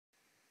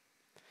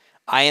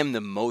I am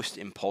the most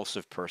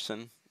impulsive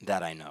person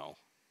that I know.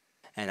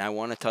 And I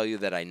want to tell you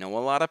that I know a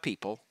lot of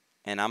people,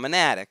 and I'm an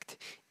addict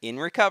in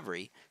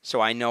recovery, so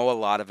I know a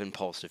lot of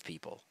impulsive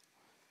people,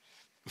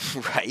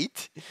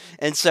 right?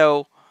 And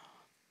so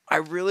I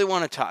really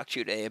want to talk to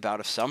you today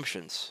about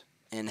assumptions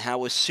and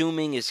how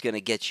assuming is going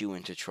to get you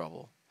into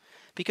trouble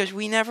because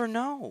we never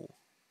know.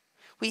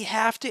 We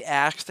have to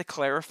ask the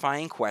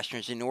clarifying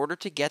questions in order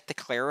to get the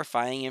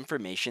clarifying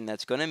information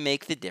that's going to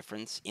make the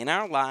difference in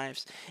our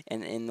lives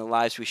and in the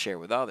lives we share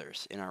with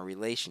others, in our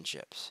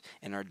relationships,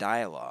 in our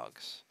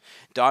dialogues.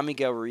 Don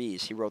Miguel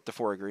Ruiz, he wrote the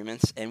Four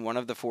Agreements, and one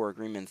of the four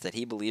agreements that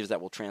he believes that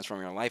will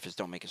transform your life is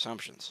don't make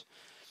assumptions.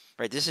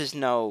 Right? This is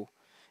no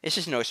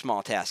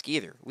small task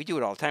either. We do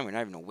it all the time. We're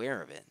not even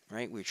aware of it,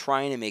 right? We're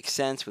trying to make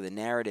sense with a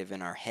narrative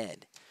in our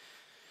head.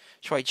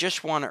 So I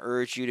just want to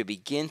urge you to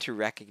begin to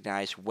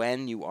recognize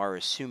when you are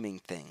assuming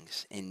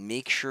things and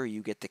make sure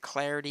you get the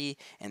clarity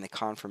and the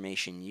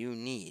confirmation you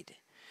need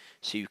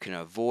so you can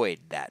avoid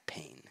that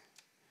pain.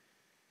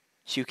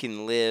 So you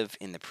can live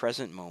in the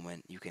present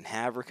moment, you can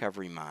have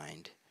recovery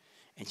mind,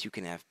 and so you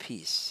can have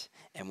peace.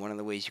 And one of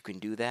the ways you can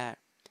do that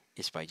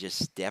is by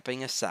just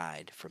stepping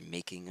aside from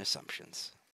making assumptions.